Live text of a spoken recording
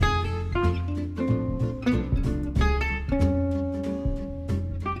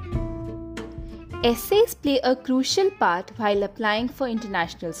Essays play a crucial part while applying for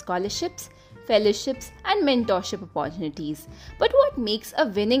international scholarships, fellowships, and mentorship opportunities. But what makes a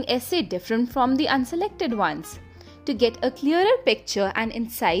winning essay different from the unselected ones? To get a clearer picture and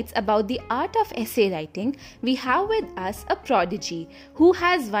insights about the art of essay writing, we have with us a prodigy who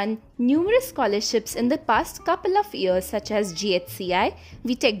has won numerous scholarships in the past couple of years, such as GHCI,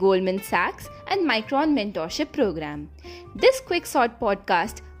 VTech Goldman Sachs, and Micron Mentorship Program. This quick short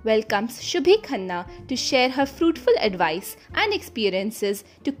podcast welcomes Shubhi Khanna to share her fruitful advice and experiences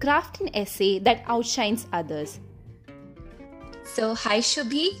to craft an essay that outshines others. So, hi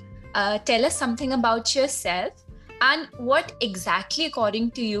Shubhi, tell us something about yourself and what exactly,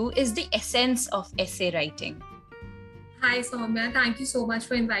 according to you, is the essence of essay writing? Hi Soumya, thank you so much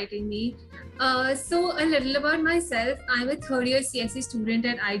for inviting me. So a little about myself. I'm a third year CSE student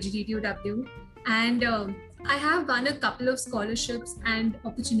at IGDTUW, and I have won a couple of scholarships and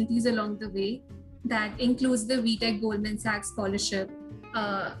opportunities along the way. That includes the VTech Goldman Sachs scholarship,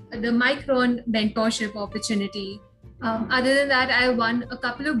 the Micron mentorship opportunity. Other than that, I won a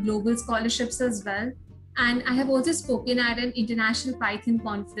couple of global scholarships as well. And I have also spoken at an international Python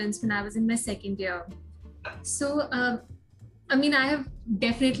conference when I was in my second year. So, I have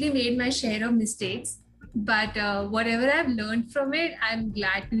definitely made my share of mistakes, but whatever I've learned from it, I'm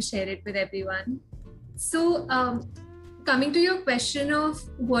glad to share it with everyone. So, coming to your question of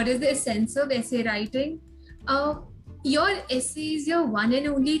what is the essence of essay writing, your essay is your one and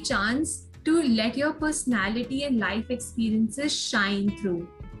only chance to let your personality and life experiences shine through.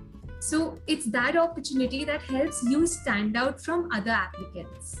 So it's that opportunity that helps you stand out from other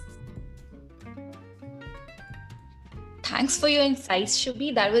applicants. Thanks for your insights,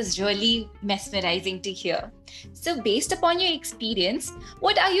 Shubhi. That was really mesmerizing to hear. So based upon your experience,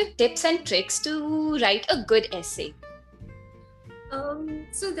 what are your tips and tricks to write a good essay?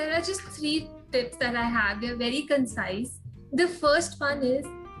 So there are just 3 tips that I have. They're very concise. The first one is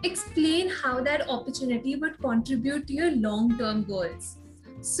explain how that opportunity would contribute to your long-term goals.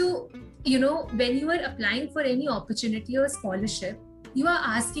 So, when you are applying for any opportunity or scholarship, you are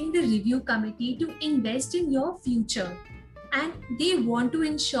asking the review committee to invest in your future. And they want to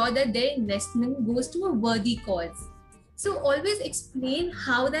ensure that their investment goes to a worthy cause. So always explain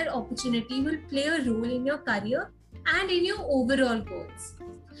how that opportunity will play a role in your career and in your overall goals.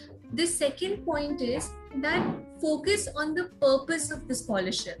 The second point is that focus on the purpose of the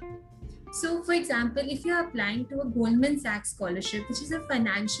scholarship. So, for example, if you're applying to a Goldman Sachs scholarship, which is a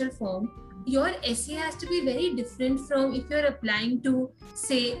financial firm, your essay has to be very different from if you're applying to,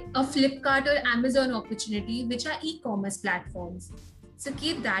 say, a Flipkart or Amazon opportunity, which are e-commerce platforms. So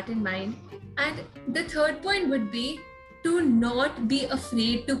keep that in mind. And the third point would be to not be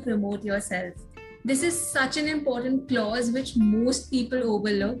afraid to promote yourself. This is such an important clause which most people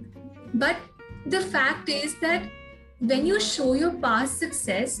overlook. But the fact is that when you show your past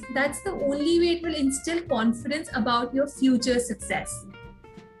success, that's the only way it will instill confidence about your future success.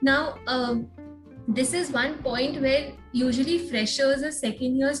 Now, this is one point where usually freshers or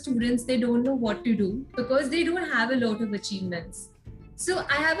second year students, they don't know what to do because they don't have a lot of achievements. So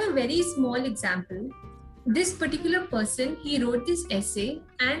I have a very small example. This particular person, he wrote this essay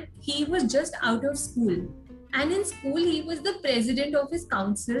and he was just out of school. And in school, he was the president of his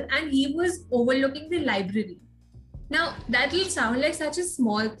council and he was overlooking the library. Now, that will sound like such a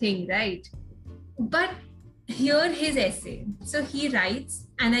small thing, right? But here his essay. So he writes,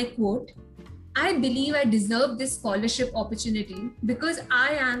 and I quote, "I believe I deserve this scholarship opportunity because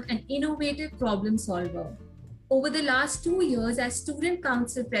I am an innovative problem solver. Over the last 2 years as student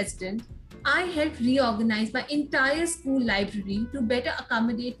council president, I helped reorganize my entire school library to better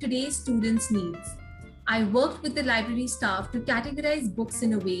accommodate today's students' needs. I worked with the library staff to categorize books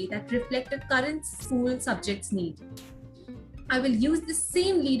in a way that reflected current school subjects' need. I will use the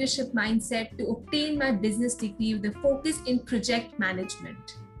same leadership mindset to obtain my business degree with a focus in project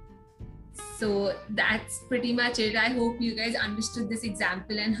management." So that's pretty much it. I hope you guys understood this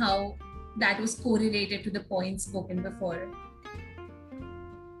example and how that was correlated to the points spoken before.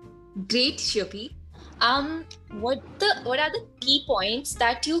 Great, Shubhi. What are the key points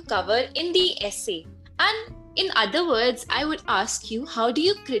that you cover in the essay? And in other words, I would ask you, how do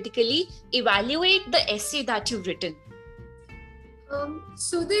you critically evaluate the essay that you've written?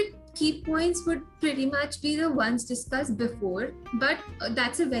 So the key points would pretty much be the ones discussed before, but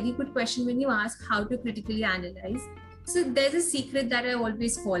that's a very good question when you ask how to critically analyze. So there's a secret that I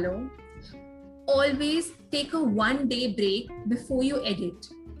always follow. Always take a 1-day break before you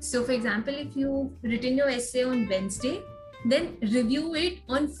edit. So for example, if you've written your essay on Wednesday, then review it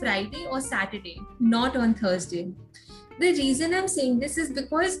on Friday or Saturday, not on Thursday. The reason I'm saying this is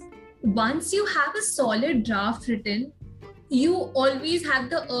because once you have a solid draft written, you always have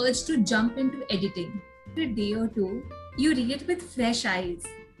the urge to jump into editing. A day or two, you read it with fresh eyes.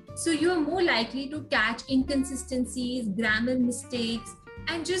 So you are more likely to catch inconsistencies, grammar mistakes,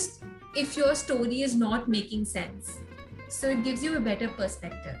 and just if your story is not making sense. So it gives you a better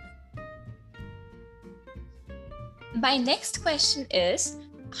perspective. My next question is,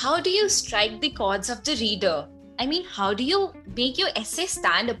 how do you strike the chords of the reader? I mean, how do you make your essay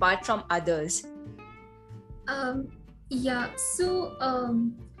stand apart from others? I'll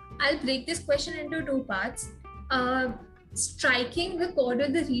break this question into two parts. Striking the chord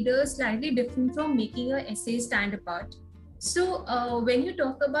of the reader is slightly different from making your essay stand apart. So when you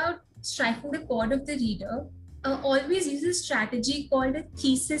talk about striking the chord of the reader, always use a strategy called a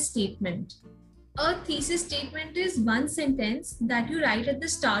thesis statement. A thesis statement is one sentence that you write at the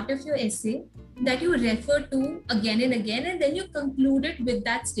start of your essay that you refer to again and again, and then you conclude it with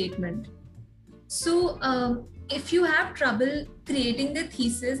that statement. So if you have trouble creating the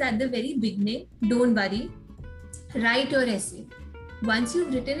thesis at the very beginning, don't worry. Write your essay. Once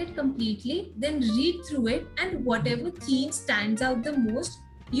you've written it completely, then read through it, and whatever theme stands out the most,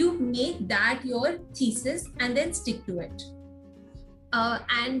 you make that your thesis and then stick to it.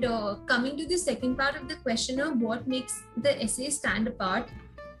 Coming to the second part of the question of what makes the essay stand apart.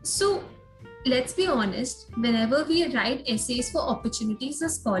 So let's be honest, whenever we write essays for opportunities or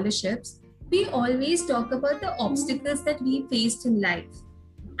scholarships, we always talk about the obstacles that we faced in life.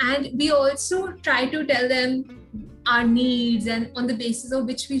 And we also try to tell them our needs and on the basis of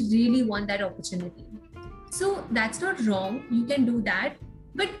which we really want that opportunity. So that's not wrong. You can do that.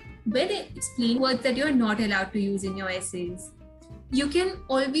 But when I explain words that you're not allowed to use in your essays, you can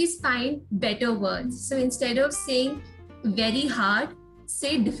always find better words. So instead of saying very hard,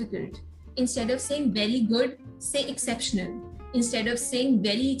 say difficult. Instead of saying very good, say exceptional. Instead of saying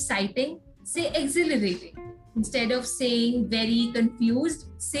very exciting, say exhilarating. Instead of saying very confused,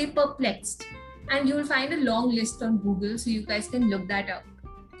 say perplexed. And you'll find a long list on Google, so you guys can look that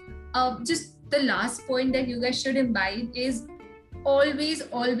up. Just the last point that you guys should imbibe is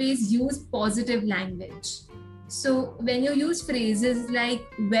always use positive language. So when you use phrases like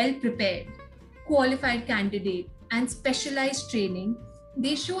well prepared, qualified candidate, and specialized training,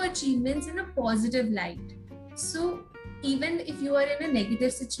 they show achievements in a positive light. So even if you are in a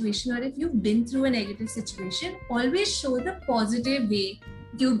negative situation, or if you've been through a negative situation, always show the positive way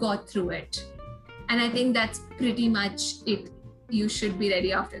you got through it. And I think that's pretty much it. You should be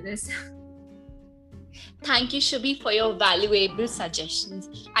ready after this. Thank you, Shubhi, for your valuable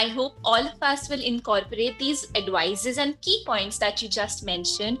suggestions. I hope all of us will incorporate these advices and key points that you just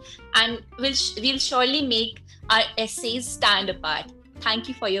mentioned, and we'll surely make our essays stand apart. Thank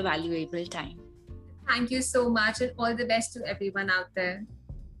you for your valuable time. Thank you so much, and all the best to everyone out there.